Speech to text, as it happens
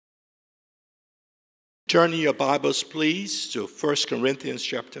Turn your Bibles, please, to 1 Corinthians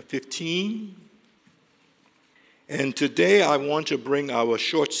chapter 15. And today I want to bring our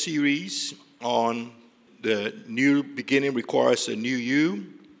short series on the new beginning requires a new you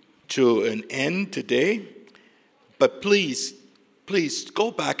to an end today. But please go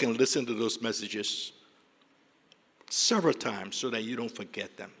back and listen to those messages several times so that you don't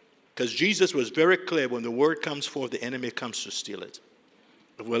forget them. Because Jesus was very clear, when the word comes forth, the enemy comes to steal it.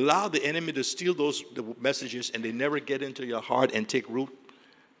 If we allow the enemy to steal the messages and they never get into your heart and take root,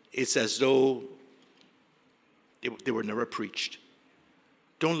 it's as though they were never preached.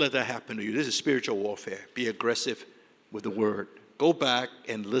 Don't let that happen to you. This is spiritual warfare. Be aggressive with the word. Go back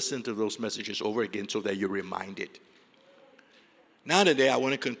and listen to those messages over again so that you're reminded. Now today I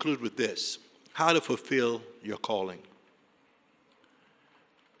want to conclude with this. How to fulfill your calling.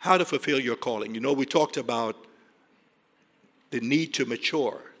 How to fulfill your calling. You know, we talked about the need to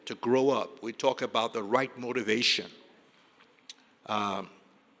mature, to grow up. We talk about the right motivation.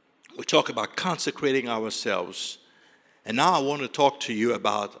 We talk about consecrating ourselves. And now I want to talk to you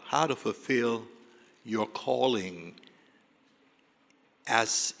about how to fulfill your calling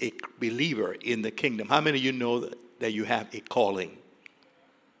as a believer in the kingdom. How many of you know that you have a calling?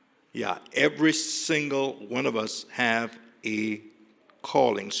 Yeah, every single one of us have a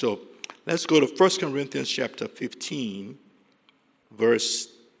calling. So let's go to 1 Corinthians chapter 15. Verse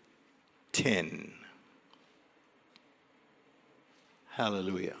 10.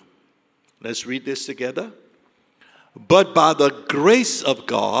 Hallelujah. Let's read this together. But by the grace of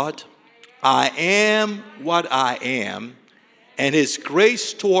God, I am what I am, and his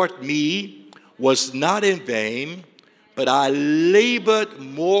grace toward me was not in vain, but I labored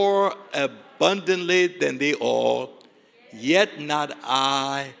more abundantly than they all, yet not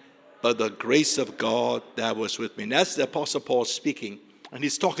I, but the grace of God that was with me. And that's the Apostle Paul speaking, and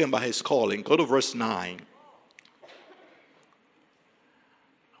he's talking about his calling. Go to verse 9.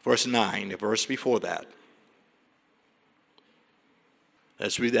 Verse 9, the verse before that.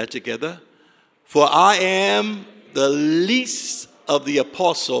 Let's read that together. For I am the least of the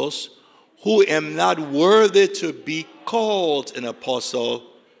apostles, who am not worthy to be called an apostle,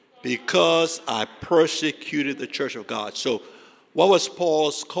 because I persecuted the church of God. So, what was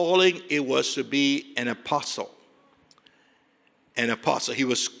Paul's calling? It was to be an apostle. An apostle. He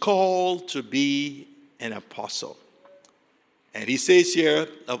was called to be an apostle. And he says here,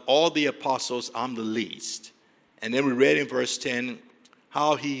 of all the apostles, I'm the least. And then we read in verse 10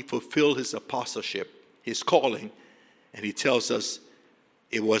 how he fulfilled his apostleship, his calling. And he tells us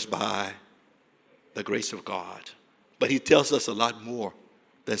it was by the grace of God. But he tells us a lot more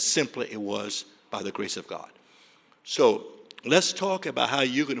than simply it was by the grace of God. So, let's talk about how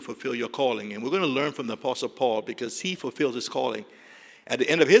you're going to fulfill your calling. And we're going to learn from the Apostle Paul, because he fulfilled his calling. At the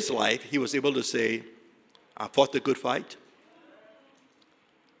end of his life, he was able to say, I fought the good fight.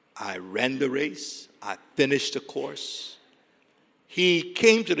 I ran the race. I finished the course. He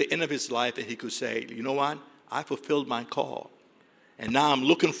came to the end of his life and he could say, you know what? I fulfilled my call. And now I'm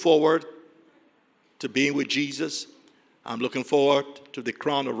looking forward to being with Jesus. I'm looking forward to the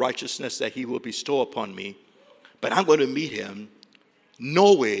crown of righteousness that he will bestow upon me. But I'm going to meet him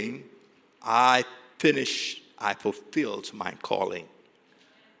knowing I fulfilled my calling.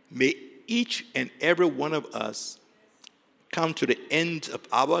 May each and every one of us come to the end of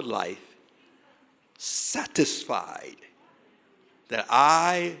our life satisfied that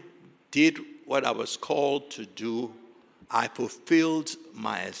I did what I was called to do. I fulfilled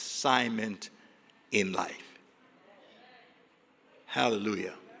my assignment in life.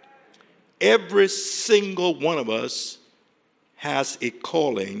 Hallelujah. Every single one of us has a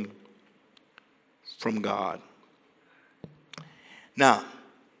calling from God. Now,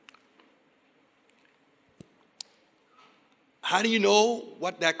 how do you know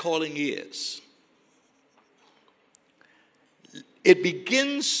what that calling is? It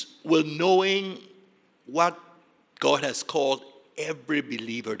begins with knowing what God has called every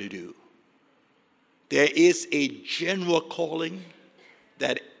believer to do. There is a general calling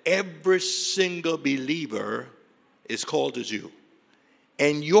that every single believer is called to do.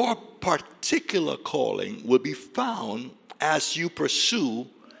 And your particular calling will be found as you pursue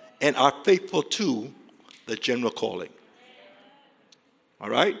and are faithful to the general calling.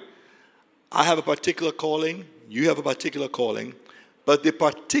 All right? I have a particular calling. You have a particular calling. But the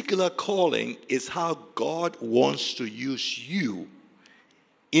particular calling is how God wants to use you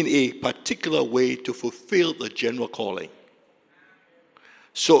in a particular way to fulfill the general calling.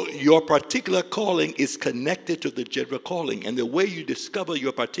 So your particular calling is connected to the general calling. And the way you discover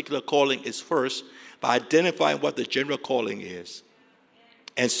your particular calling is first by identifying what the general calling is.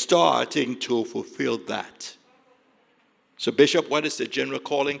 and starting to fulfill that. So, Bishop, what is the general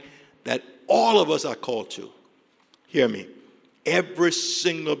calling that all of us are called to? Hear me. Every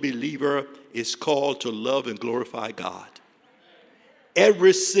single believer is called to love and glorify God.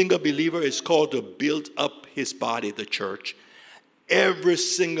 Every single believer is called to build up his body, the church. Every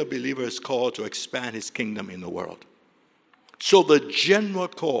single believer is called to expand his kingdom in the world. So the general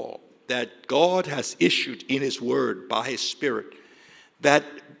call that God has issued in his word by his Spirit that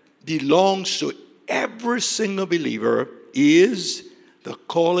belongs to every single believer is the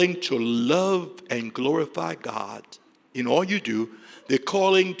calling to love and glorify God in all you do, the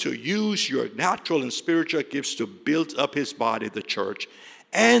calling to use your natural and spiritual gifts to build up his body, the church,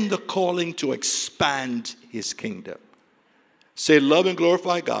 and the calling to expand his kingdom. Say, love and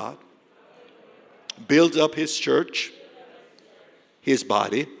glorify God, build up his church, his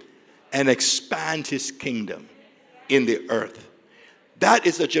body, and expand his kingdom in the earth. That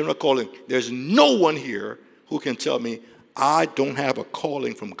is the general calling. There's no one here who can tell me, I don't have a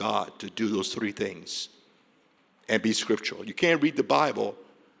calling from God to do those three things and be scriptural. You can't read the Bible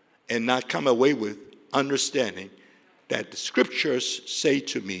and not come away with understanding that the scriptures say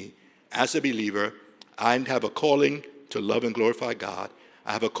to me, as a believer, I have a calling to love and glorify God.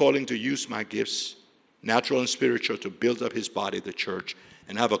 I have a calling to use my gifts, natural and spiritual, to build up his body, the church,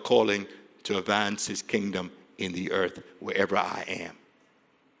 and I have a calling to advance his kingdom in the earth wherever I am.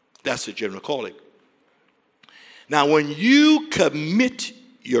 That's the general calling. Now, when you commit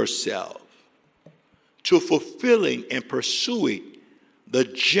yourself to fulfilling and pursuing the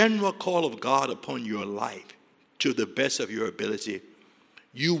general call of God upon your life to the best of your ability,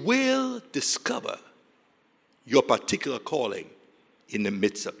 you will discover your particular calling in the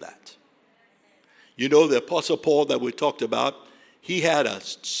midst of that. You know, the Apostle Paul that we talked about, he had a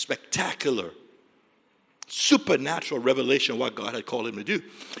spectacular, supernatural revelation of what God had called him to do.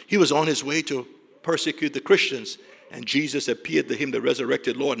 He was on his way to persecute the Christians, and Jesus appeared to him, the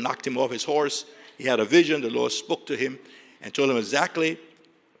resurrected Lord, knocked him off his horse. He had a vision. The Lord spoke to him and told him exactly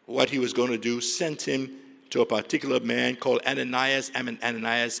what he was going to do, sent him to a particular man called Ananias.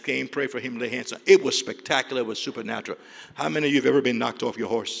 Ananias came, prayed for him, lay hands on him. It was spectacular. It was supernatural. How many of you have ever been knocked off your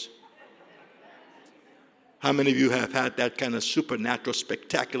horse? How many of you have had that kind of supernatural,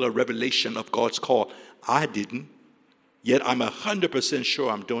 spectacular revelation of God's call? I didn't. Yet I'm 100%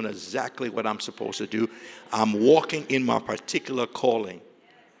 sure I'm doing exactly what I'm supposed to do. I'm walking in my particular calling.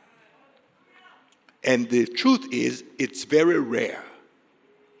 And the truth is, it's very rare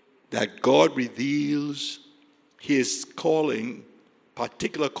that God reveals his calling,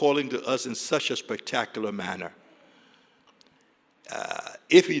 particular calling to us in such a spectacular manner.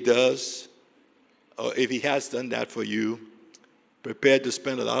 If he does, or if he has done that for you, prepared to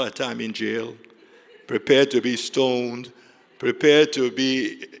spend a lot of time in jail, prepared to be stoned, prepared to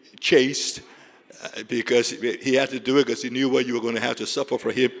be chased, because he had to do it because he knew what you were going to have to suffer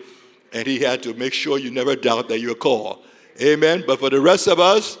for him, and he had to make sure you never doubt that you're called. Amen. But for the rest of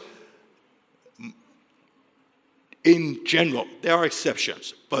us, in general, there are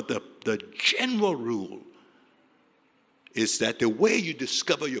exceptions, but the general rule is that the way you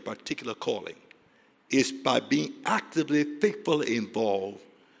discover your particular calling is by being actively, faithfully involved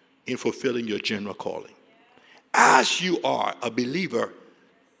in fulfilling your general calling. As you are a believer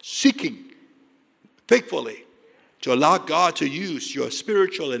seeking faithfully to allow God to use your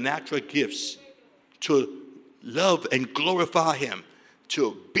spiritual and natural gifts to love and glorify him,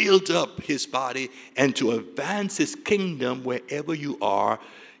 to build up his body, and to advance his kingdom wherever you are,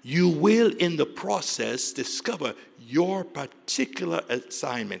 you will in the process discover your particular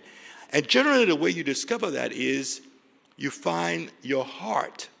assignment. And generally the way you discover that is you find your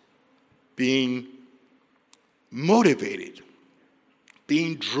heart being motivated,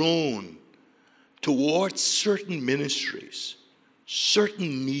 being drawn towards certain ministries,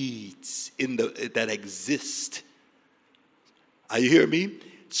 certain needs that exist. Are you hearing me?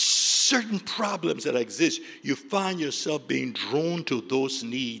 Certain problems that exist, you find yourself being drawn to those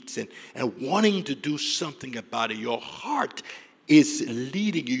needs and wanting to do something about it. Your heart is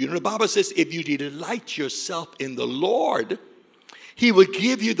leading you. You know, the Bible says if you delight yourself in the Lord, he will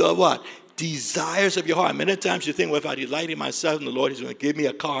give you the what? Desires of your heart. Many times you think, well, if I delight in myself in the Lord, he's going to give me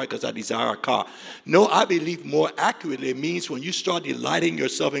a car because I desire a car. No, I believe more accurately it means when you start delighting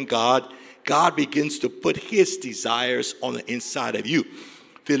yourself in God, God begins to put his desires on the inside of you.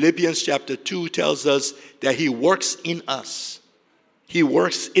 Philippians chapter 2 tells us that he works in us. He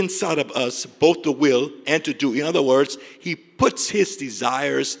works inside of us both to will and to do. In other words, he puts his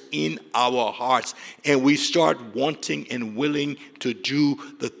desires in our hearts, and we start wanting and willing to do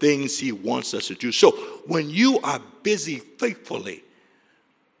the things he wants us to do. So when you are busy faithfully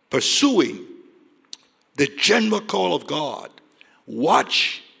pursuing the general call of God,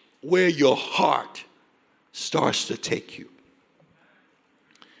 watch where your heart starts to take you.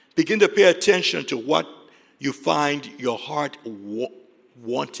 Begin to pay attention to what you find your heart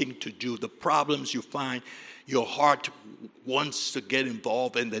wanting to do, the problems you find your heart wants to get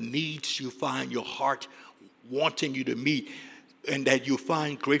involved in, the needs you find your heart wanting you to meet, and that you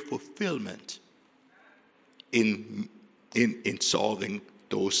find great fulfillment in solving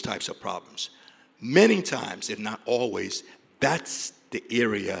those types of problems. Many times, if not always, that's the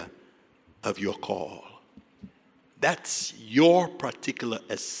area of your call. That's your particular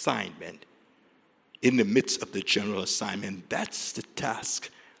assignment in the midst of the general assignment. That's the task.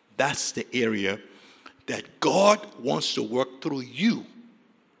 That's the area that God wants to work through you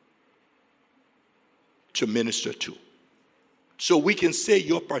to minister to. So we can say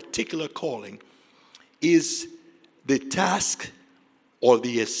your particular calling is the task or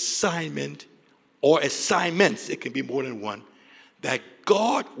the assignment or assignments, it can be more than one, that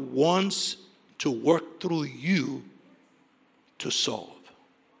God wants to work through you to solve.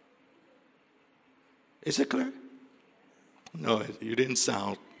 Is it clear? No, you didn't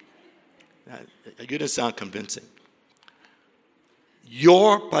sound convincing.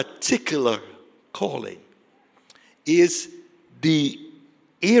 Your particular calling is the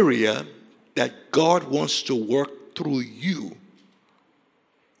area that God wants to work through you.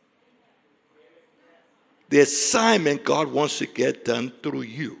 The assignment God wants to get done through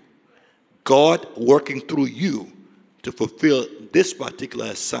you. God working through you to fulfill this particular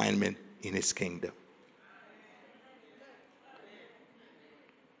assignment in His kingdom.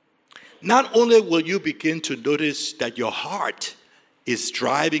 Not only will you begin to notice that your heart is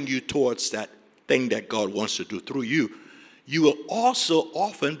driving you towards that thing that God wants to do through you, you will also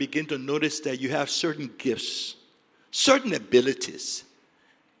often begin to notice that you have certain gifts, certain abilities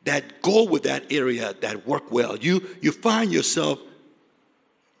that go with that area that work well. You find yourself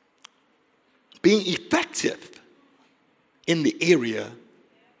being effective in the area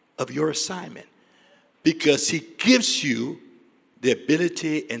of your assignment because He gives you the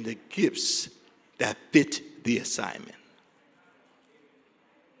ability and the gifts that fit the assignment.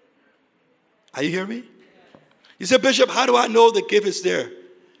 Are you hearing me? You said, Bishop, how do I know the gift is there?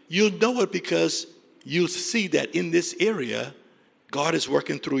 You know it because you see that in this area, God is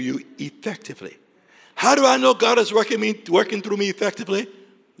working through you effectively. How do I know God is working through me effectively?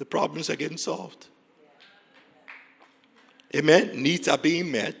 The problems are getting solved. Amen? Needs are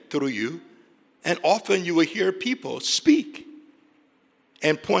being met through you. And often you will hear people speak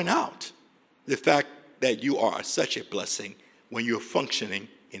and point out the fact that you are such a blessing when you're functioning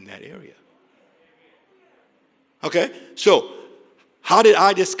in that area. Okay? So, how did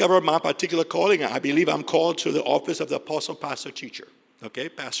I discover my particular calling? I believe I'm called to the office of the apostle, pastor, teacher. Okay?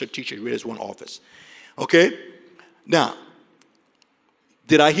 Pastor, teacher, really is one office. Okay? Now,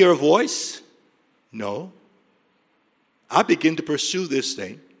 did I hear a voice? No. I began to pursue this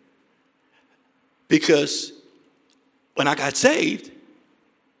thing because when I got saved,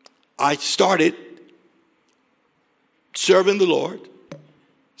 I started serving the Lord,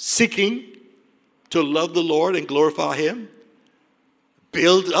 seeking to love the Lord and glorify Him,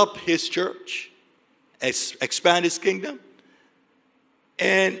 build up His church, expand His kingdom.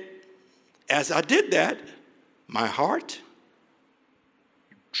 And as I did that, my heart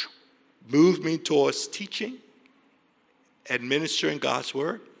moved me towards teaching, administering God's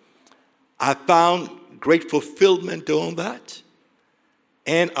word. I found great fulfillment doing that.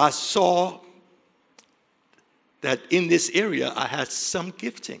 And I saw that in this area I had some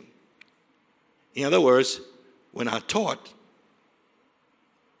gifting. In other words, when I taught,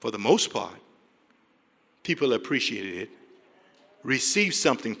 for the most part, people appreciated it, received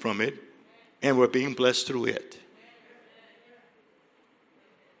something from it, and were being blessed through it.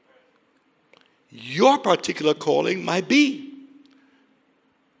 Your particular calling might be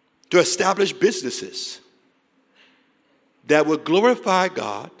to establish businesses that will glorify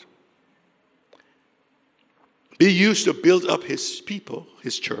God, be used to build up His people,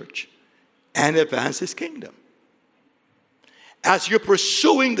 His church, and advance His kingdom. As you're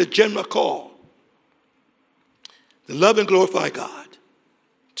pursuing the general call, to love and glorify God,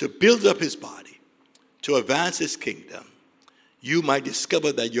 to build up His body, to advance His kingdom, you might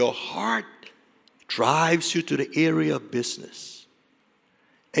discover that your heart drives you to the area of business.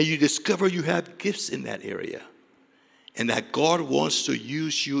 And you discover you have gifts in that area. And that God wants to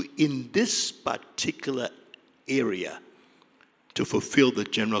use you in this particular area to fulfill the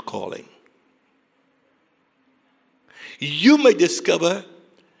general calling. You may discover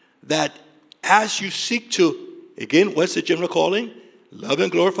that as you seek to, again, what's the general calling? love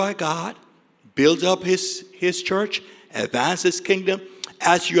and glorify God, build up his church, advance his kingdom.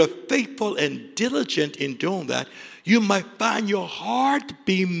 As you're faithful and diligent in doing that, you might find your heart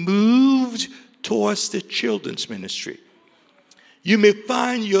be moved towards the children's ministry. You may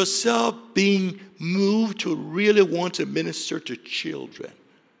find yourself being moved to really want to minister to children.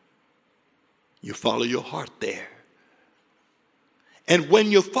 You follow your heart there. And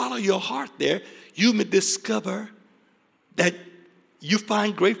when you follow your heart there, you may discover that you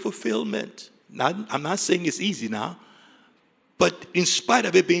find great fulfillment. Now, I'm not saying it's easy now, but in spite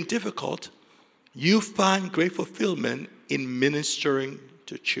of it being difficult, you find great fulfillment in ministering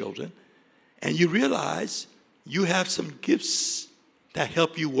to children. And you realize you have some gifts that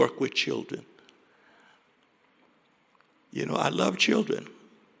help you work with children. You know, I love children.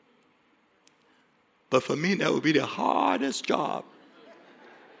 But for me, that would be the hardest job.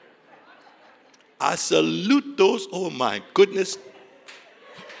 I salute those, oh my goodness.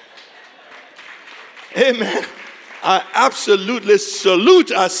 Amen. I absolutely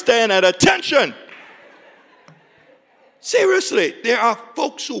salute, I stand at attention. Seriously, there are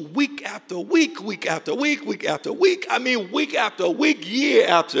folks who week after week, week after week, week after week, week after week, year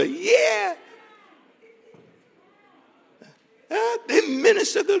after year, they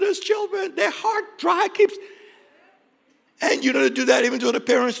minister to those children. Their heart dry keeps. And you know, they do that even though the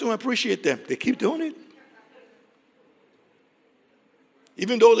parents don't appreciate them. They keep doing it.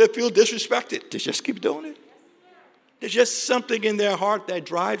 Even though they feel disrespected, they just keep doing it. There's just something in their heart that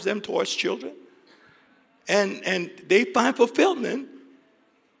drives them towards children. And they find fulfillment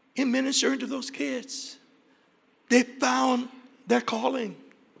in ministering to those kids. They found their calling.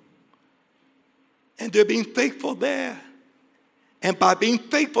 And they're being faithful there. And by being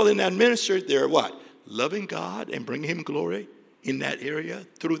faithful in that ministry, they're what? Loving God and bringing him glory in that area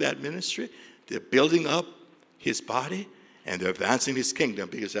through that ministry. They're building up his body and they're advancing his kingdom,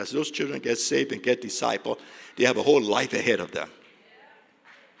 because as those children get saved and get discipled, they have a whole life ahead of them.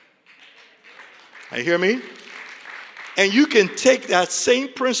 You hear me? And you can take that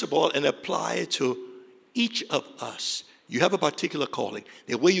same principle and apply it to each of us. You have a particular calling.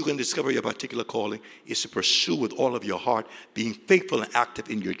 The way you can discover your particular calling is to pursue with all of your heart, being faithful and active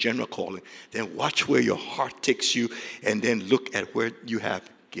in your general calling. Then watch where your heart takes you, and then look at where you have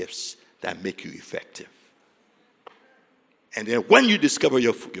gifts that make you effective. And then when you discover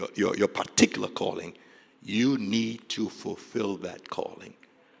your particular calling, you need to fulfill that calling.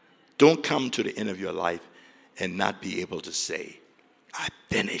 Don't come to the end of your life and not be able to say, I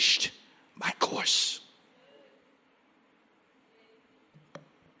finished my course.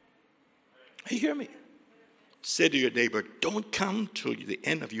 You hear me? Say to your neighbor, don't come to the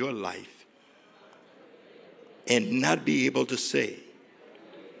end of your life and not be able to say,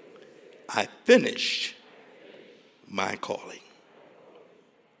 I finished my calling.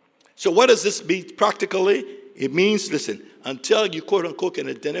 So what does this mean practically? It means, listen, until you quote unquote can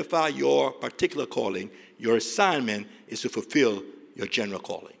identify your particular calling, your assignment is to fulfill your general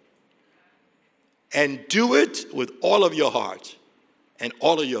calling. And do it with all of your heart and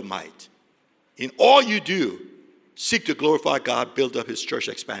all of your might. In all you do, seek to glorify God, build up his church,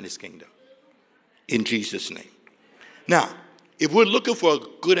 expand his kingdom. In Jesus' name. Now, if we're looking for a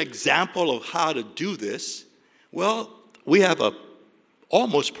good example of how to do this, well, we have a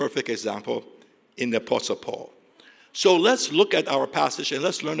almost perfect example in the Apostle Paul. So let's look at our passage and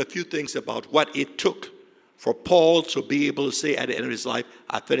let's learn a few things about what it took for Paul to be able to say at the end of his life,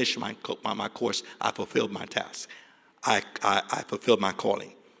 I finished my course, I fulfilled my task, I fulfilled my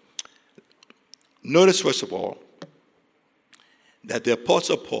calling. Notice, first of all, that the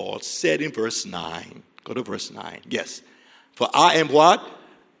Apostle Paul said in verse 9, go to verse 9, yes, for I am what?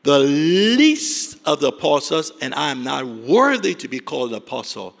 The least of the apostles, and I am not worthy to be called an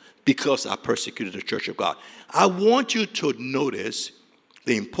apostle because I persecuted the church of God. I want you to notice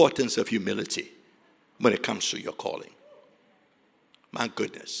the importance of humility when it comes to your calling. My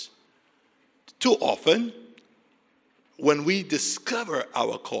goodness. Too often, when we discover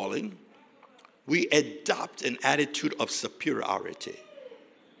our calling, we adopt an attitude of superiority,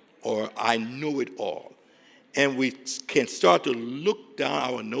 or I know it all. And we can start to look down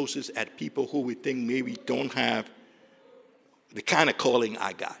our noses at people who we think maybe don't have the kind of calling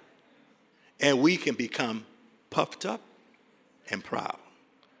I got. And we can become puffed up and proud.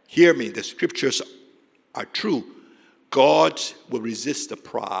 Hear me, the scriptures are true. God will resist the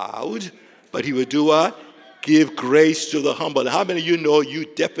proud, but he will do what? Give grace to the humble. How many of you know you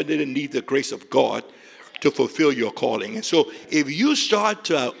definitely need the grace of God to fulfill your calling? And so if you start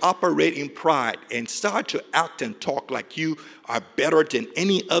to operate in pride and start to act and talk like you are better than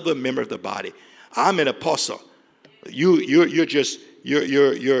any other member of the body, I'm an apostle. You're just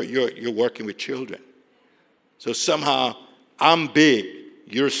you're working with children. So somehow I'm big,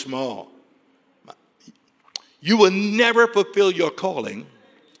 you're small. You will never fulfill your calling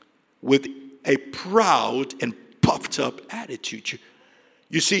with a proud and puffed up attitude.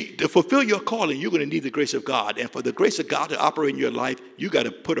 You see, to fulfill your calling, you're going to need the grace of God. And for the grace of God to operate in your life, you got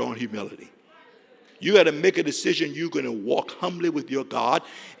to put on humility. You got to make a decision. You're going to walk humbly with your God,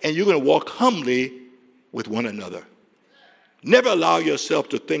 and you're going to walk humbly with one another. Never allow yourself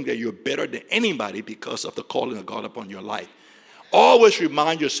to think that you're better than anybody because of the calling of God upon your life. Always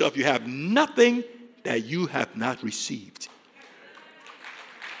remind yourself you have nothing that you have not received.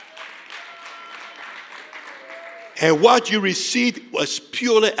 And what you received was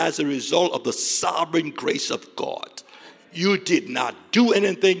purely as a result of the sovereign grace of God. You did not do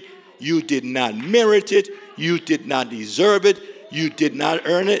anything. You did not merit it. You did not deserve it. You did not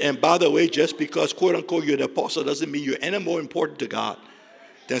earn it. And by the way, just because, quote unquote, you're an apostle doesn't mean you're any more important to God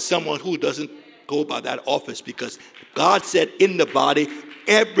than someone who doesn't go by that office. Because God said in the body,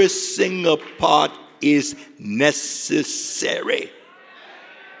 every single part is necessary.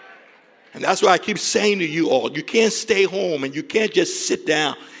 And that's why I keep saying to you all, you can't stay home and you can't just sit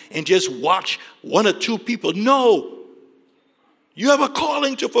down and just watch one or two people. No. You have a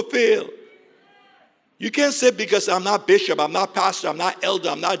calling to fulfill. You can't say because I'm not bishop, I'm not pastor, I'm not elder,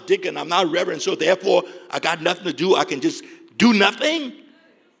 I'm not deacon, I'm not reverend, so therefore I got nothing to do. I can just do nothing.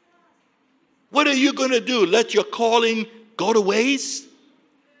 What are you going to do? Let your calling go to waste?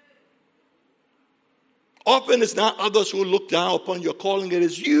 Often it's not others who look down upon your calling, it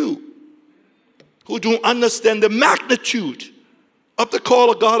is you who don't understand the magnitude of the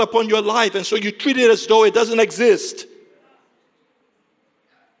call of God upon your life. And so you treat it as though it doesn't exist.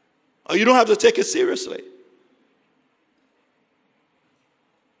 Or you don't have to take it seriously.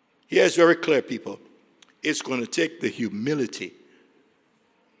 Here it's very clear, people. It's going to take the humility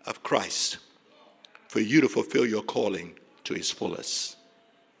of Christ for you to fulfill your calling to his fullest.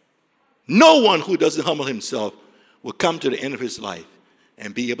 No one who doesn't humble himself will come to the end of his life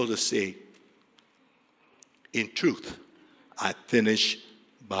and be able to say, in truth, I finished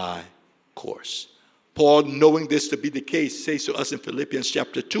my course. Paul, knowing this to be the case, says to us in Philippians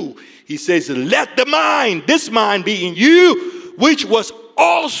chapter 2, he says, let this mind be in you, which was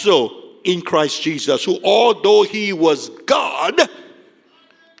also in Christ Jesus, who although he was God,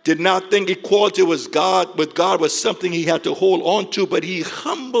 did not think equality with God was something he had to hold on to, but he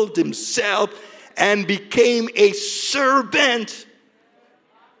humbled himself and became a servant.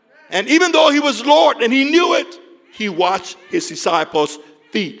 And even though he was Lord and he knew it, he washed his disciples'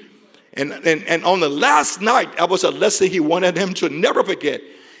 feet. And on the last night, that was a lesson he wanted them to never forget.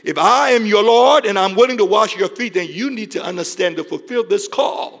 If I am your Lord and I'm willing to wash your feet, then you need to understand to fulfill this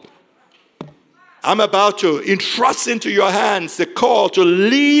call. I'm about to entrust into your hands the call to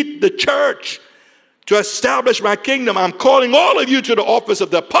lead the church, to establish my kingdom. I'm calling all of you to the office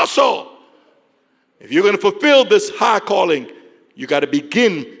of the apostle. If you're going to fulfill this high calling, you got to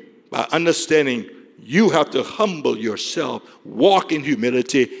begin by understanding you have to humble yourself, walk in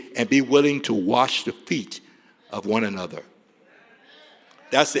humility, and be willing to wash the feet of one another.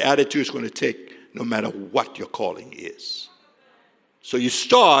 That's the attitude it's going to take no matter what your calling is. So you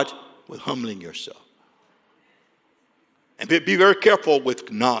start with humbling yourself. And be very careful with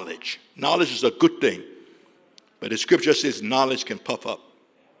knowledge. Knowledge is a good thing. But the scripture says knowledge can puff up.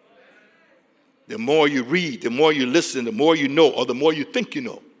 The more you read, the more you listen, the more you know, or the more you think you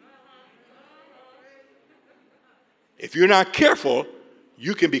know. If you're not careful,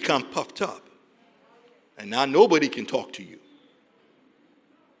 you can become puffed up. And now nobody can talk to you.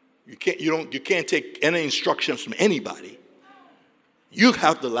 You can't take any instructions from anybody. You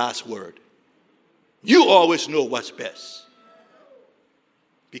have the last word. You always know what's best.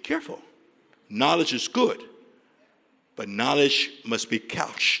 Be careful. Knowledge is good, but knowledge must be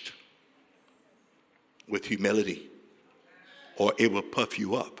couched with humility, or it will puff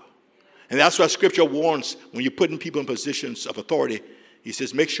you up. And that's why Scripture warns when you're putting people in positions of authority, he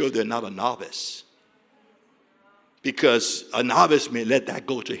says, make sure they're not a novice. Because a novice may let that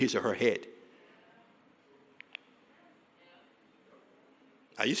go to his or her head.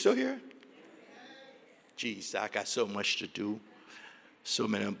 Are you still here? Geez, I got so much to do. So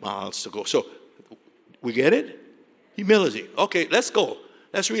many miles to go. So, we get it? Humility. Okay, let's go.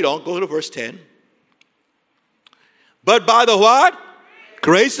 Let's read on. Go to verse 10. But by the what?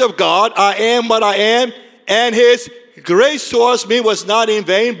 Grace of God, I am what I am, and his grace towards me was not in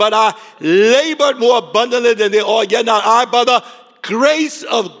vain, but I labored more abundantly than they all, yet not I, but the grace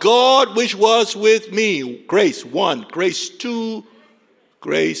of God which was with me. Grace 1, grace 2,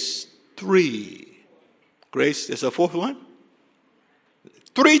 grace 3. Grace, there's a fourth one?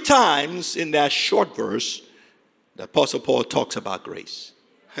 3 times in that short verse, the Apostle Paul talks about grace.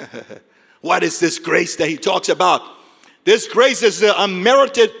 What is this grace that he talks about? This grace is the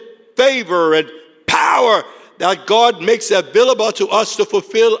unmerited favor and power that God makes available to us to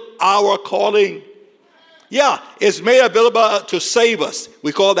fulfill our calling. Yeah, it's made available to save us.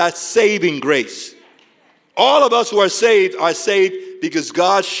 We call that saving grace. All of us who are saved because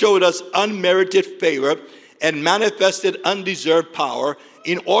God showed us unmerited favor and manifested undeserved power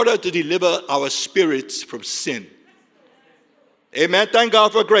in order to deliver our spirits from sin. Amen. Thank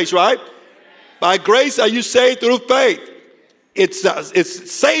God for grace, right? By grace are you saved through faith.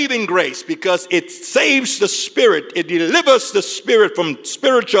 It's saving grace because it saves the spirit. It delivers the spirit from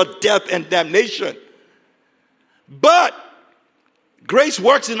spiritual death and damnation. But grace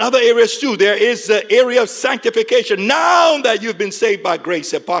works in other areas too. There is the area of sanctification. Now that you've been saved by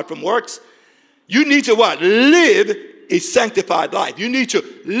grace apart from works, you need to what? Live a sanctified life. You need to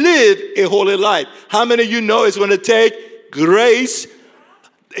live a holy life. How many of you know it's going to take grace,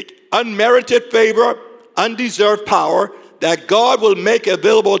 unmerited favor, undeserved power that God will make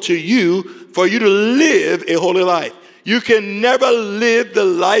available to you for you to live a holy life? You can never live the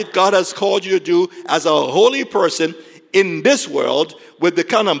life God has called you to do as a holy person in this world with the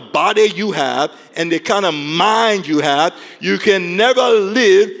kind of body you have and the kind of mind you have. You can never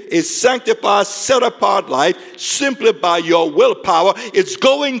live a sanctified, set-apart life simply by your willpower. It's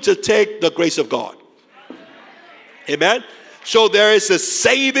going to take the grace of God. Amen? So there is a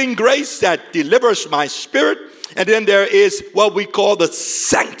saving grace that delivers my spirit. And then there is what we call the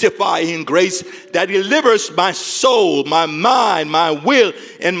sanctifying grace that delivers my soul, my mind, my will,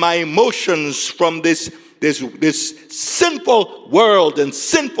 and my emotions from this sinful world and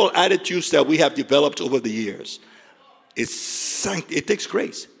sinful attitudes that we have developed over the years. It takes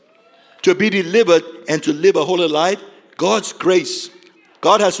grace to be delivered and to live a holy life. God's grace.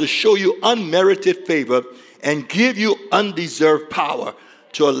 God has to show you unmerited favor and give you undeserved power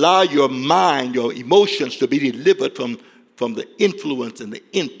to allow your mind, your emotions to be delivered from the influence and the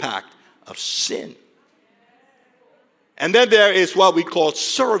impact of sin. And then there is what we call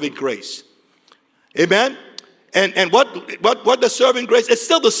serving grace. Amen? And what the serving grace, it's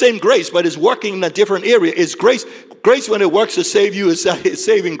still the same grace, but it's working in a different area. It's grace. Grace when it works to save you is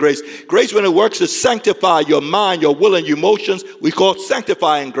saving grace. Grace when it works to sanctify your mind, your will, and your emotions, we call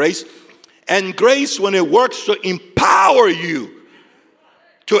sanctifying grace. And grace when it works to empower you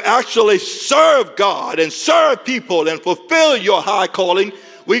to actually serve God and serve people and fulfill your high calling,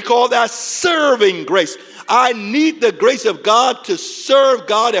 we call that serving grace. I need the grace of God to serve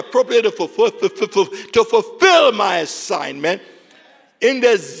God appropriately to fulfill my assignment in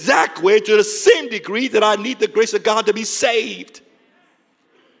the exact way, to the same degree that I need the grace of God to be saved.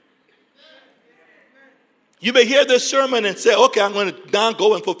 You may hear this sermon and say, okay, I'm going to now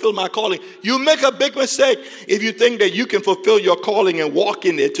go and fulfill my calling. You make a big mistake if you think that you can fulfill your calling and walk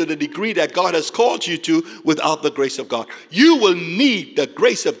in it to the degree that God has called you to without the grace of God. You will need the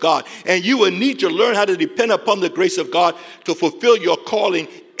grace of God, and you will need to learn how to depend upon the grace of God to fulfill your calling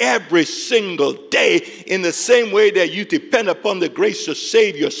every single day, in the same way that you depend upon the grace to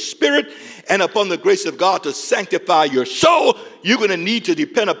save your spirit and upon the grace of God to sanctify your soul. You're going to need to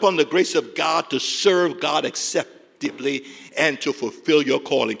depend upon the grace of God to serve God acceptably and to fulfill your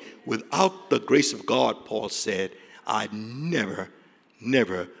calling. Without the grace of God, Paul said, I never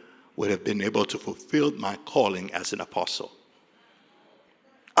would have been able to fulfill my calling as an apostle.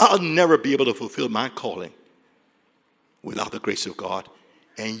 I'll never be able to fulfill my calling without the grace of God.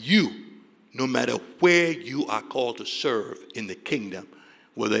 And you, no matter where you are called to serve in the kingdom,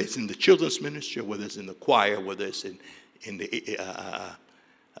 whether it's in the children's ministry, whether it's in the choir, whether it's in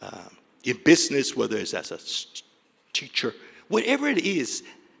business, whether it's as a teacher, whatever it is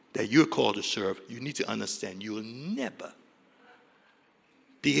that you're called to serve, you need to understand you will never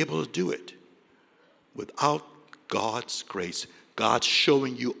be able to do it without God's grace, God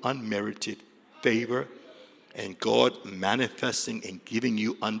showing you unmerited favor, and God manifesting and giving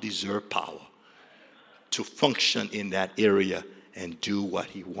you undeserved power to function in that area and do what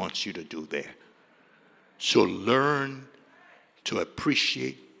he wants you to do there. So learn to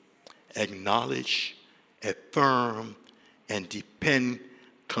appreciate, acknowledge, affirm, and depend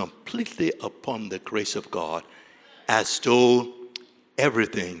completely upon the grace of God as though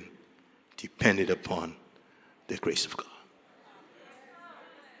everything depended upon the grace of God.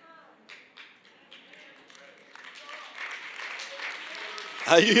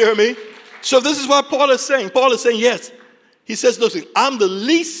 Are you hearing me? So this is what Paul is saying. Paul is saying, yes. He says, listen, I'm the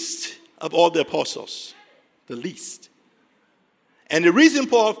least of all the apostles. The least. And the reason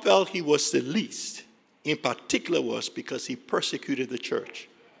Paul felt he was the least in particular was because he persecuted the church.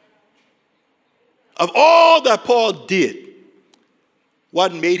 Of all that Paul did,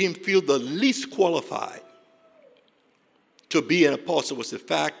 what made him feel the least qualified to be an apostle was the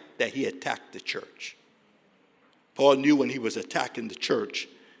fact that he attacked the church. Paul knew when he was attacking the church,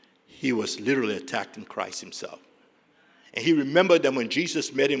 he was literally attacking Christ himself. And he remembered that when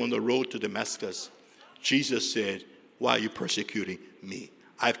Jesus met him on the road to Damascus, Jesus said, "Why are you persecuting me?"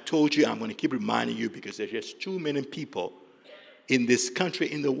 I've told you, I'm going to keep reminding you, because there's just too many people in this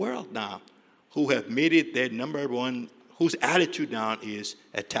country, in the world now, who have made it their number one, whose attitude now is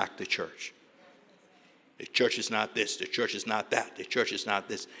attack the church. The church is not this, the church is not that, the church is not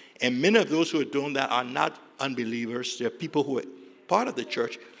this. And many of those who are doing that are not unbelievers. They're people who are part of the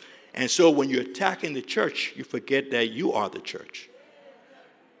church. And so when you're attacking the church, you forget that you are the church.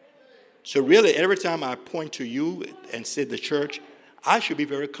 So really, every time I point to you and say the church, I should be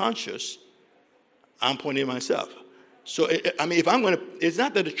very conscious I'm pointing myself. So, if I'm going to, it's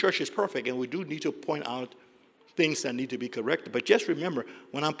not that the church is perfect, and we do need to point out things that need to be corrected. But just remember,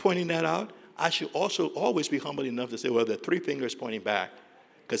 when I'm pointing that out, I should also always be humble enough to say, well, there are three fingers pointing back,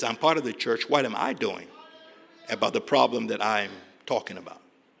 because I'm part of the church. What am I doing about the problem that I'm talking about?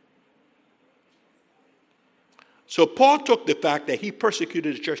 So Paul took the fact that he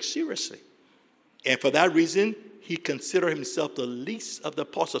persecuted the church seriously. And for that reason, he considered himself the least of the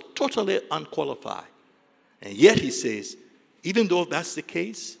apostles, totally unqualified. And yet he says, even though that's the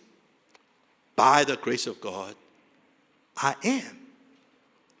case, by the grace of God, I am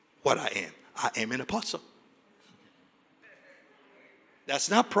what I am. I am an apostle. That's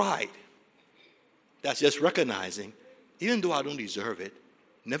not pride. That's just recognizing, even though I don't deserve it,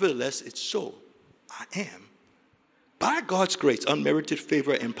 nevertheless, it's so. I am, by God's grace, unmerited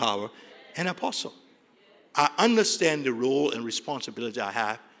favor and power, an apostle. I understand the role and responsibility I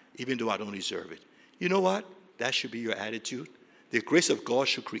have, even though I don't deserve it. You know what? That should be your attitude. The grace of God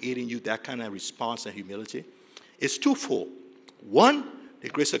should create in you that kind of response and humility. It's twofold. One, the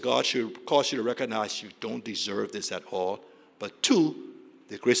grace of God should cause you to recognize you don't deserve this at all. But two,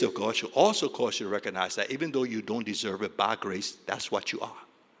 the grace of God should also cause you to recognize that even though you don't deserve it, by grace, that's what you are.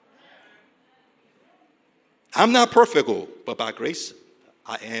 I'm not perfect, but by grace,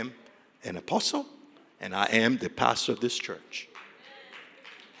 I am an apostle, and I am the pastor of this church.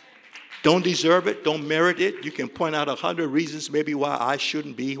 Don't deserve it, don't merit it. You can point out 100 reasons maybe why I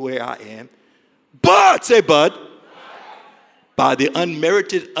shouldn't be where I am. But, say but, by the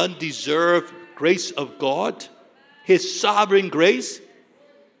unmerited, undeserved grace of God, his sovereign grace,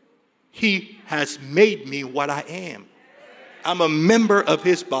 he has made me what I am. I'm a member of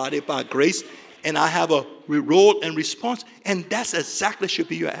his body by grace, and I have a role and response, and that's exactly should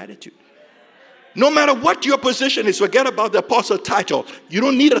be your attitude. No matter what your position is, forget about the apostle title. You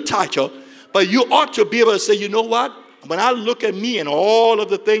don't need a title, but you ought to be able to say, you know what? When I look at me and all of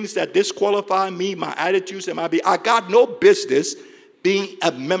the things that disqualify me, my attitudes and my being, I got no business being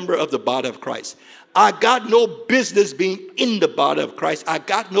a member of the body of Christ. I got no business being in the body of Christ. I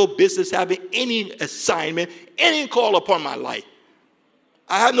got no business having any assignment, any call upon my life.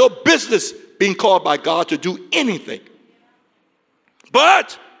 I have no business being called by God to do anything.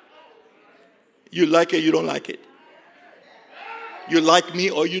 But you like it, you don't like it. You like me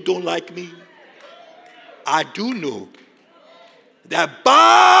or you don't like me. I do know that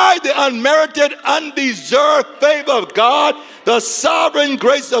by the unmerited, undeserved favor of God, the sovereign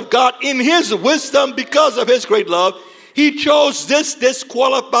grace of God, in his wisdom, because of his great love, he chose this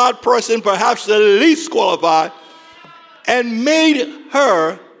disqualified person, perhaps the least qualified, and made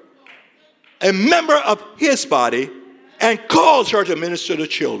her a member of his body and called her to minister to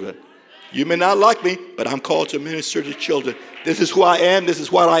children. You may not like me, but I'm called to minister to children. This is who I am. This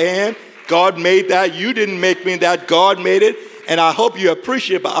is what I am. God made that. You didn't make me that. God made it. And I hope you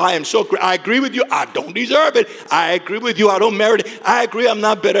appreciate it, but I am so I agree with you. I don't deserve it. I agree with you. I don't merit it. I agree I'm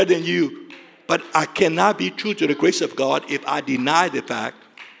not better than you. But I cannot be true to the grace of God if I deny the fact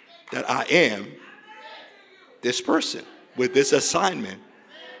that I am this person with this assignment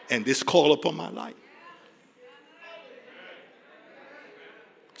and this call upon my life.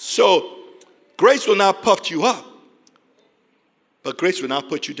 So, grace will not puff you up, but grace will not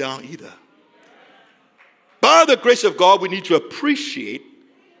put you down either. By the grace of God, we need to appreciate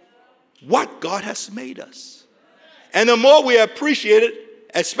what God has made us. And the more we appreciate it,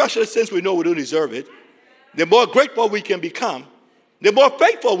 especially since we know we don't deserve it, the more grateful we can become, the more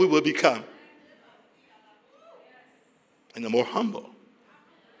faithful we will become, and the more humble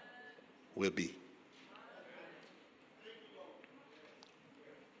we'll be.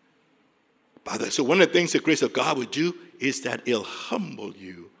 So one of the things the grace of God would do is that it'll humble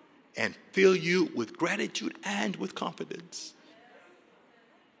you and fill you with gratitude and with confidence.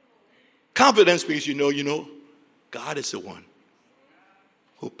 Confidence because you know, God is the one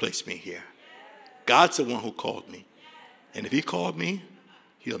who placed me here. God's the one who called me. And if he called me,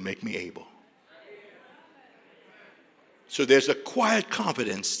 he'll make me able. So there's a quiet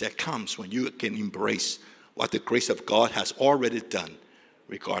confidence that comes when you can embrace what the grace of God has already done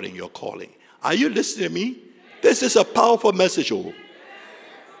regarding your calling. Are you listening to me? This is a powerful message. Oh.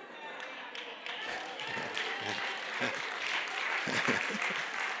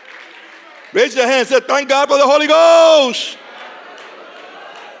 Raise your hand and say, thank God for the Holy Ghost.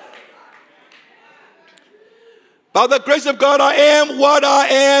 By the grace of God, I am what I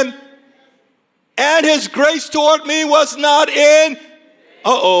am. And his grace toward me was not in.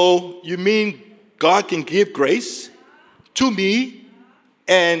 You mean God can give grace to me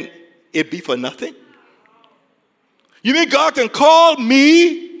and it be for nothing? You mean God can call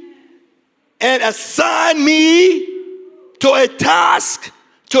me and assign me to a task,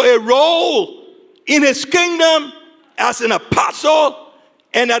 to a role in his kingdom as an apostle,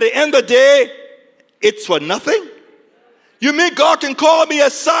 and at the end of the day, it's for nothing? You mean God can call me,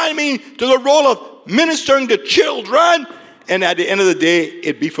 assign me to the role of ministering to children, and at the end of the day,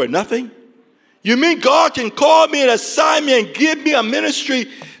 it be for nothing? You mean God can call me and assign me and give me a ministry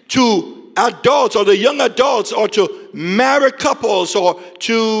to adults or the young adults or to married couples or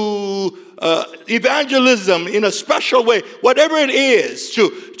to evangelism in a special way, whatever it is, to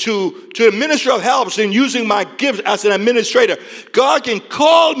the ministry of helps in using my gifts as an administrator? God can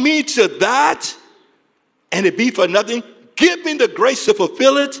call me to that and it be for nothing. Give me the grace to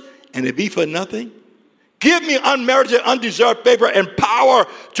fulfill it and it be for nothing. Give me unmerited, undeserved favor and power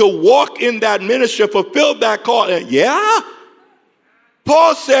to walk in that ministry, fulfill that call. And yeah,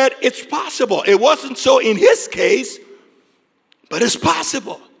 Paul said it's possible. It wasn't so in his case, but it's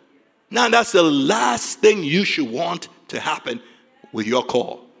possible. Now, that's the last thing you should want to happen with your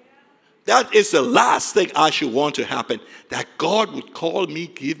call. That is the last thing I should want to happen, that God would call me,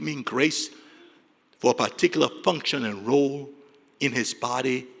 give me grace for a particular function and role in his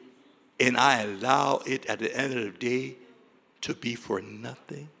body, and I allow it at the end of the day to be for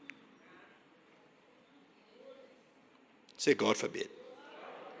nothing. Say, God forbid.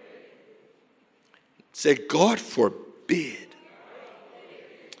 Say, God forbid.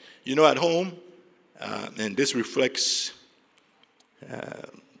 You know, at home, and this reflects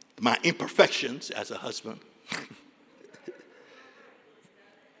my imperfections as a husband.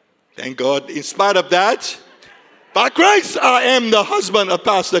 Thank God, in spite of that, by grace, I am the husband of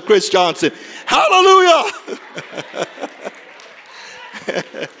Pastor Chris Johnson. Hallelujah!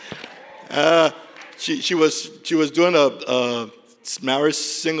 She was doing a marriage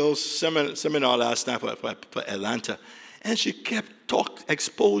singles seminar last night for Atlanta, and she kept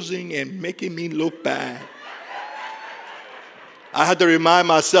exposing and making me look bad. I had to remind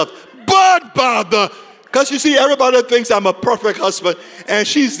myself, but bother, because you see, everybody thinks I'm a perfect husband, and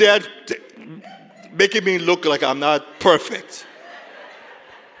she's there making me look like I'm not perfect.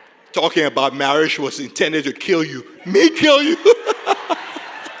 Talking about marriage was intended to kill you. Me kill you?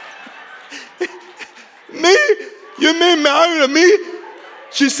 Me? You mean married to me?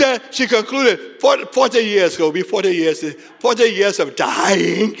 She said, she concluded, 40 years ago, 40 years of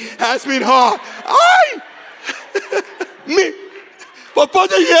dying has been hard. Me? For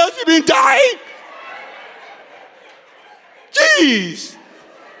 40 years you've been dying? Jeez.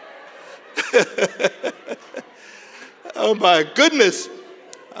 Oh my goodness.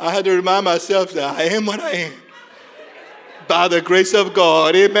 I had to remind myself that I am what I am. By the grace of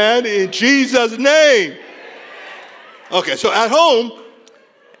God. Amen. In Jesus' name. Okay, so at home,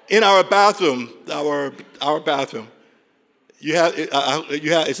 in our bathroom, our bathroom, you have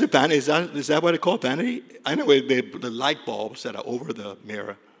is it vanity? Is that what it's called, vanity? Anyway, the light bulbs that are over the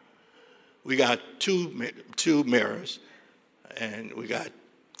mirror. We got two mirrors, and we got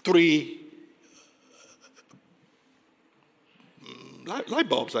 3 light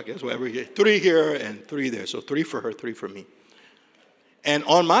bulbs, I guess, whatever. 3 here and 3 there. So 3 for her, 3 for me. And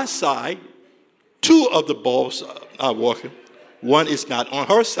on my side, 2 of the bulbs are working. 1 is not. On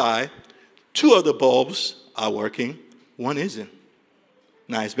her side, 2 of the bulbs are working. 1 isn't.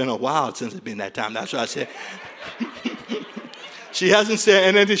 Now, it's been a while since it's been that time. That's what I said. She hasn't said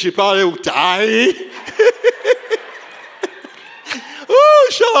anything. She probably will die. Ooh,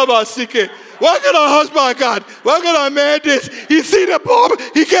 Shalabasike. Why can our husband God? Why can our man this? He see the bulb.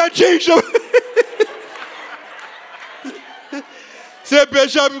 He can't change them. Say,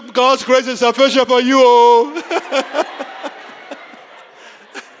 Bishop, God's grace is sufficient for you.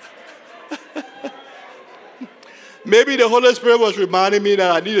 Maybe the Holy Spirit was reminding me that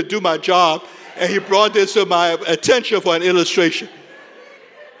I need to do my job, and he brought this to my attention for an illustration.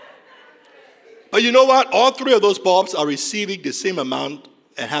 But you know what? All three of those bulbs are receiving the same amount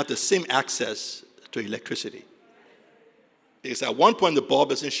and have the same access to electricity. Because at one point the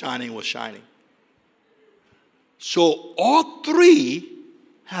bulb isn't shining, it was shining. So all three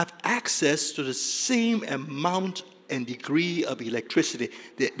have access to the same amount and degree of electricity.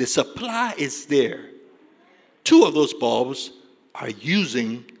 The supply is there. Two of those bulbs are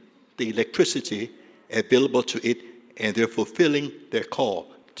using the electricity available to it, and they're fulfilling their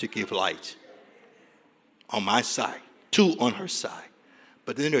call to give light. On my side, two on her side.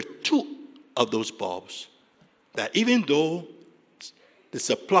 But then there are two of those bulbs that even though the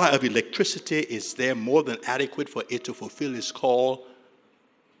supply of electricity is there more than adequate for it to fulfill its call,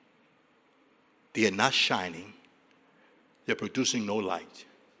 they are not shining. They're producing no light.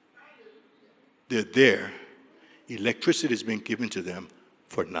 They're there. Electricity is being given to them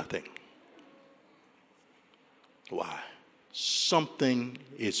for nothing. Why? Something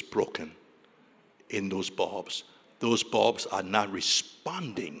is broken in those bulbs. Those bulbs are not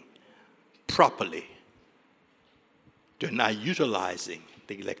responding properly. They're not utilizing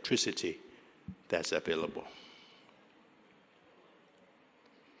the electricity that's available.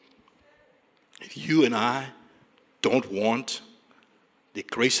 If you and I don't want the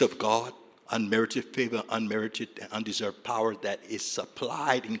grace of God, unmerited favor, unmerited and undeserved power that is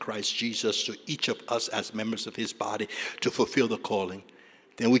supplied in Christ Jesus to each of us as members of his body to fulfill the calling,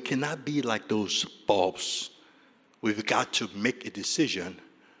 then we cannot be like those bulbs. We've got to make a decision.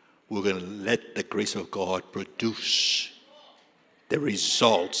 We're going to let the grace of God produce the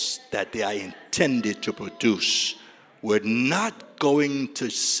results that they are intended to produce. We're not going to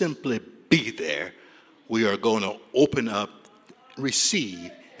simply be there. We are going to open up,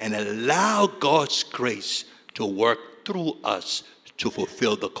 receive, and allow God's grace to work through us to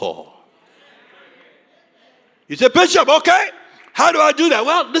fulfill the call. You say, Bishop, okay, how do I do that?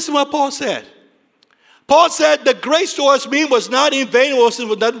 Well, listen to what Paul said. Paul said, the grace towards me was not in vain,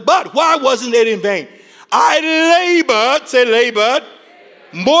 but why wasn't it in vain? I labored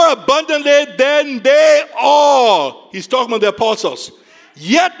more abundantly than they all. He's talking about the apostles.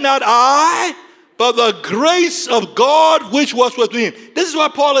 Yet not I, but the grace of God which was with me. This is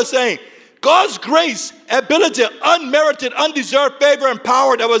what Paul is saying. God's grace, ability, unmerited, undeserved favor and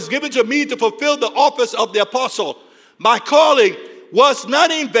power that was given to me to fulfill the office of the apostle. My calling was not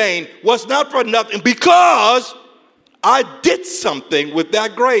in vain, was not for nothing, because I did something with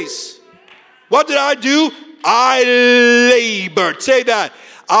that grace. What did I do? I labored. Say that.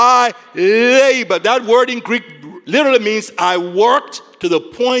 I labored. That word in Greek literally means I worked to the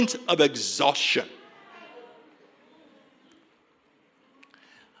point of exhaustion.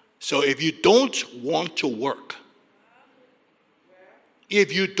 So if you don't want to work,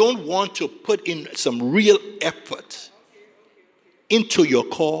 if you don't want to put in some real effort into your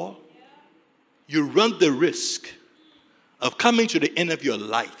call, you run the risk of coming to the end of your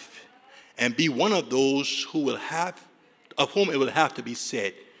life and be one of those who will have, of whom it will have to be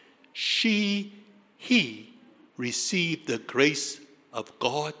said, he received the grace of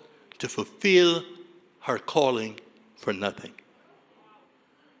God to fulfill her calling for nothing.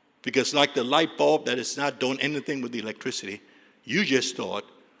 Because like the light bulb that is not doing anything with the electricity, you just thought,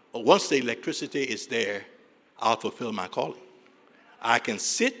 well, once the electricity is there, I'll fulfill my calling. I can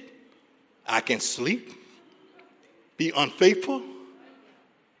sit, I can sleep, be unfaithful,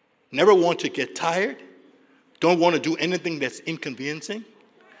 never want to get tired, don't want to do anything that's inconveniencing.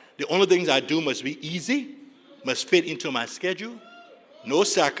 The only things I do must be easy, must fit into my schedule, no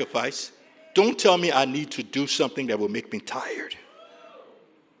sacrifice. Don't tell me I need to do something that will make me tired.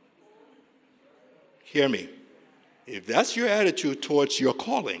 Hear me. If that's your attitude towards your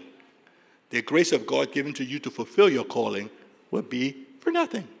calling, the grace of God given to you to fulfill your calling will be for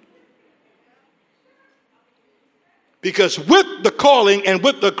nothing. Because with the calling and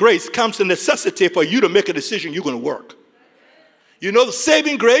with the grace comes the necessity for you to make a decision you're going to work. You know, the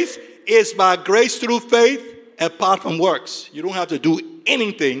saving grace is by grace through faith apart from works. You don't have to do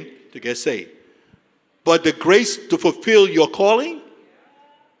anything to get saved. But the grace to fulfill your calling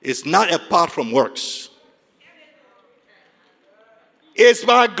is not apart from works. It's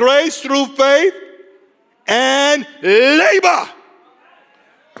by grace through faith and labor.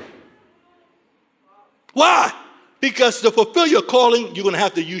 Why? Because to fulfill your calling, you're going to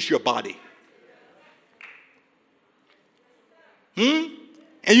have to use your body.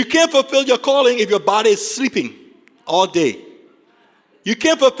 And you can't fulfill your calling if your body is sleeping all day. You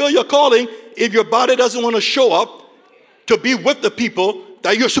can't fulfill your calling if your body doesn't want to show up to be with the people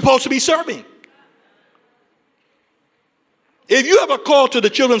that you're supposed to be serving. If you have a call to the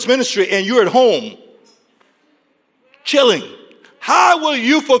children's ministry and you're at home, chilling, how will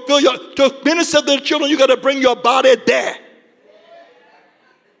you fulfill to minister to the children, you got to bring your body there.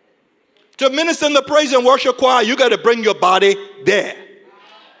 To minister in the praise and worship choir, you got to bring your body there.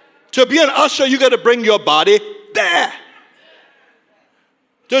 To be an usher, you got to bring your body there.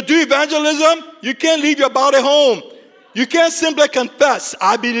 To do evangelism, you can't leave your body home. You can't simply confess,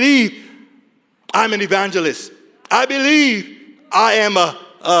 I believe I'm an evangelist. I believe I am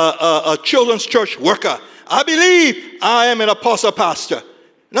a children's church worker. I believe I am an apostle pastor.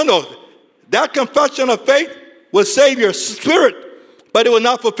 No. That confession of faith will save your spirit, but it will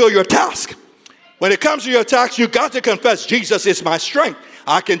not fulfill your task. When it comes to your task, you got to confess, Jesus is my strength.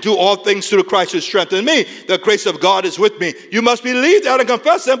 I can do all things through Christ who strengthens me. The grace of God is with me. You must believe that and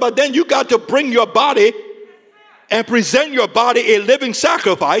confess them, but then you got to bring your body and present your body a living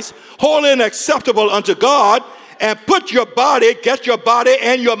sacrifice, holy and acceptable unto God, and get your body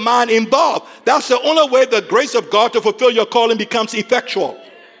and your mind involved. That's the only way the grace of God to fulfill your calling becomes effectual.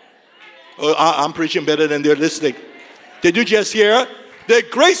 I'm preaching better than they're listening. Did you just hear? The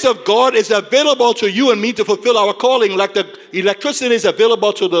grace of God is available to you and me to fulfill our calling like the electricity is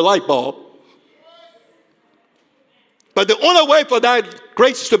available to the light bulb. But the only way for that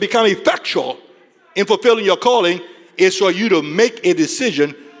grace to become effectual in fulfilling your calling is for you to make a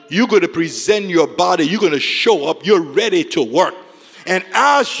decision. You're going to present your body. You're going to show up. You're ready to work. And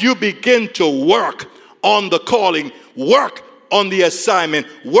as you begin to work on the calling, work on the assignment,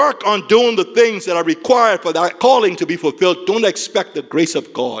 work on doing the things that are required for that calling to be fulfilled, don't expect the grace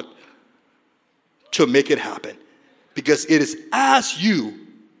of God to make it happen. Because it is as you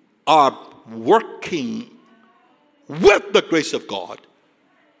are working with the grace of God,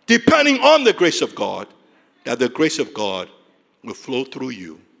 depending on the grace of God, that the grace of God will flow through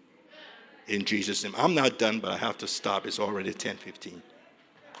you. In Jesus' name. I'm not done, but I have to stop. It's already 10:15.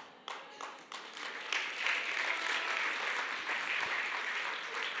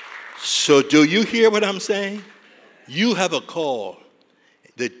 So do you hear what I'm saying? You have a call.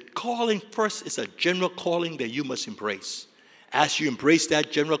 The calling first is a general calling that you must embrace. As you embrace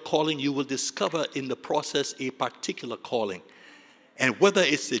that general calling, you will discover in the process a particular calling. And whether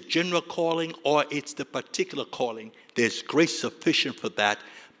it's the general calling or it's the particular calling, there's grace sufficient for that.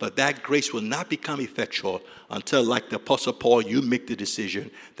 But that grace will not become effectual until, like the Apostle Paul, you make the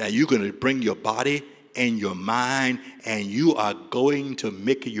decision that you're going to bring your body and your mind, and you are going to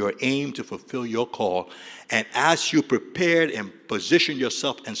make it your aim to fulfill your call. And as you prepare and position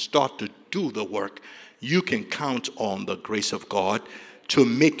yourself and start to do the work, you can count on the grace of God to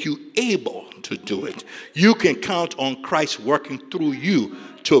make you able to do it. You can count on Christ working through you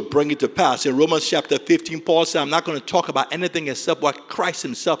to bring it to pass. In Romans chapter 15, Paul said, I'm not going to talk about anything except what Christ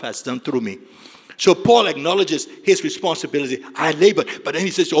himself has done through me. So Paul acknowledges his responsibility. I labored. But then he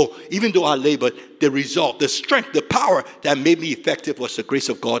says, even though I labored, the result, the strength, the power that made me effective was the grace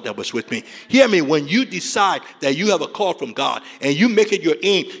of God that was with me. Hear me, when you decide that you have a call from God and you make it your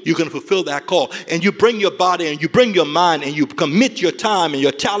aim, you're going to fulfill that call. And you bring your body and you bring your mind and you commit your time and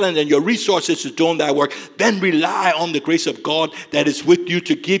your talent and your resources to doing that work, then rely on the grace of God that is with you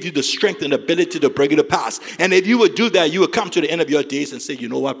to give you the strength and ability to bring it to pass. And if you would do that, you would come to the end of your days and say, you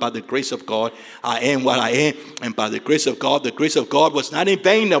know what, by the grace of God, I am what I am, and by the grace of God was not in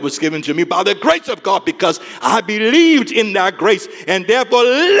vain that was given to me, by the grace of God, because I believed in that grace and therefore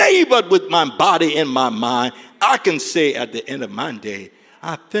labored with my body and my mind. I can say at the end of my day,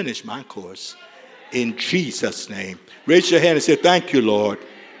 I finished my course in Jesus' name. Raise your hand and say, thank you, Lord.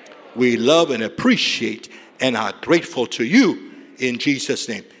 We love and appreciate and are grateful to you in Jesus'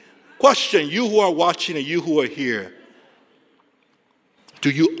 name. Question, you who are watching and you who are here, do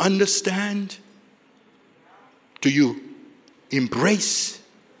you understand? Do you embrace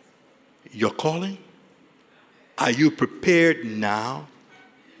your calling? Are you prepared now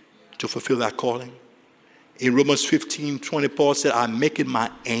to fulfill that calling? In Romans 15:20, Paul said, I make it my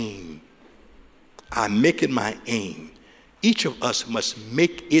aim. I make it my aim. Each of us must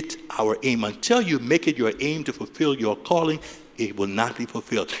make it our aim. Until you make it your aim to fulfill your calling, it will not be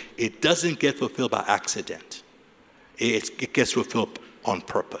fulfilled. It doesn't get fulfilled by accident. It gets fulfilled on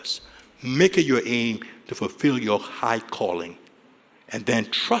purpose. Make it your aim to fulfill your high calling. And then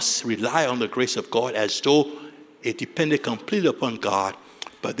rely on the grace of God as though it depended completely upon God,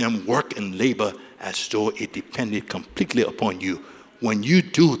 but then work and labor as though it depended completely upon you. When you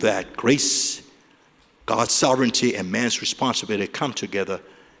do that, grace, God's sovereignty, and man's responsibility come together,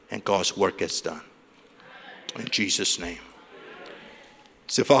 and God's work gets done. In Jesus' name.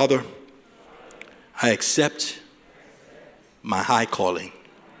 Say, Father, I accept my high calling.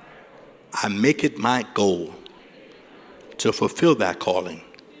 I make it my goal to fulfill that calling.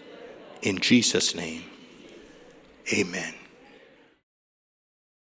 In Jesus' name, amen.